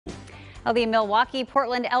Well, the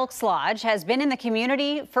Milwaukie-Portland Elks Lodge has been in the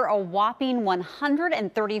community for a whopping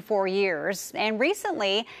 134 years. And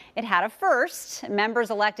recently, it had a first.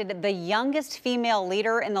 Members elected the youngest female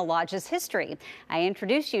leader in the lodge's history. I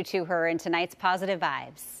introduced you to her in tonight's Positive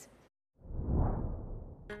Vibes.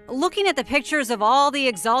 Looking at the pictures of all the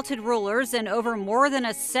exalted rulers in over more than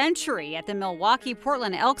a century at the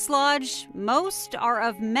Milwaukie-Portland Elks Lodge, most are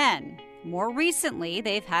of men. More recently,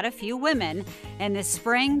 they've had a few women, and this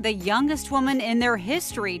spring, the youngest woman in their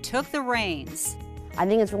history took the reins. I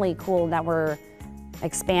think it's really cool that we're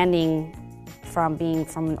expanding from being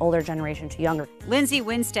from an older generation to younger. Lynsie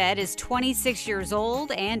Winstead is 26 years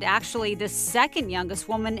old and actually the second youngest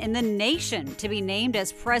woman in the nation to be named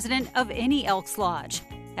as president of any Elks Lodge.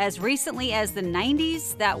 As recently as the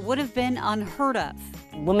 90s, that would have been unheard of.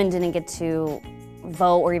 Women didn't get to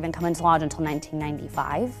vote or even come into Lodge until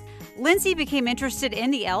 1995. Lynsie became interested in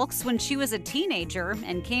the Elks when she was a teenager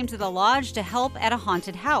and came to the Lodge to help at a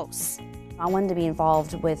haunted house. I wanted to be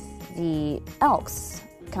involved with the Elks.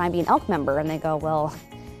 Can I be an Elk member? And they go, well,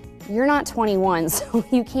 you're not 21, so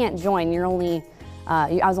you can't join. You're only,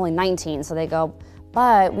 I was only 19, so they go,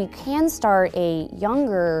 but we can start a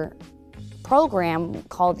younger program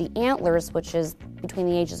called the Antlers, which is between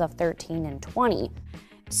the ages of 13 and 20.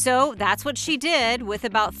 So that's what she did, with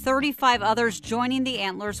about 35 others joining the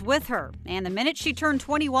Antlers with her. And the minute she turned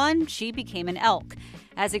 21, she became an Elk.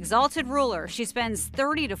 As Exalted Ruler, she spends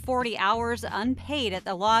 30 to 40 hours unpaid at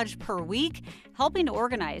the Lodge per week, helping to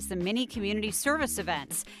organize the many community service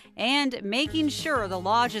events and making sure the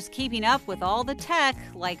Lodge is keeping up with all the tech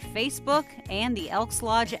like Facebook and the Elks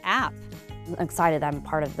Lodge app. I'm excited that I'm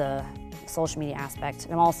part of the social media aspect.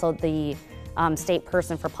 I'm also the state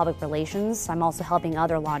person for public relations. I'm also helping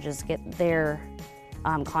other lodges get their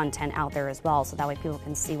content out there as well, so that way people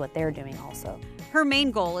can see what they're doing also. Her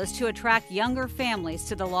main goal is to attract younger families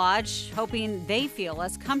to the Lodge, hoping they feel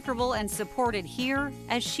as comfortable and supported here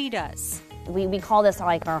as she does. We call this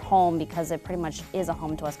like our home because it pretty much is a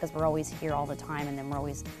home to us because we're always here all the time, and then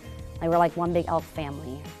we're like one big Elk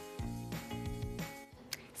family.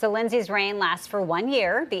 So Lynsie's reign lasts for 1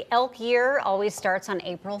 year. The Elk year always starts on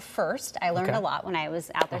April 1st. I learned a lot when I was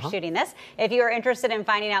out there shooting this. If you are interested in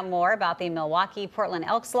finding out more about the Milwaukie-Portland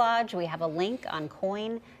Elks Lodge, we have a link on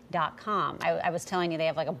coin.com. I was telling you they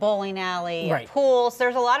have like a bowling alley, a pool. So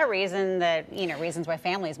there's a lot of reasons why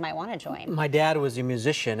families might want to join. My dad was a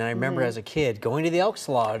musician, and I remember as a kid going to the Elks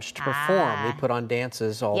Lodge to perform. We put on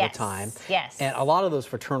dances all the time. Yes. And a lot of those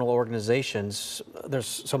fraternal organizations,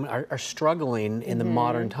 are struggling in the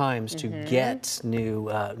modern times to get new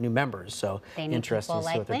members. So they need interesting people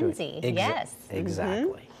to see like what they're Lynsie. doing. Yes.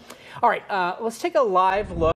 Exactly. All right, let's take a live look.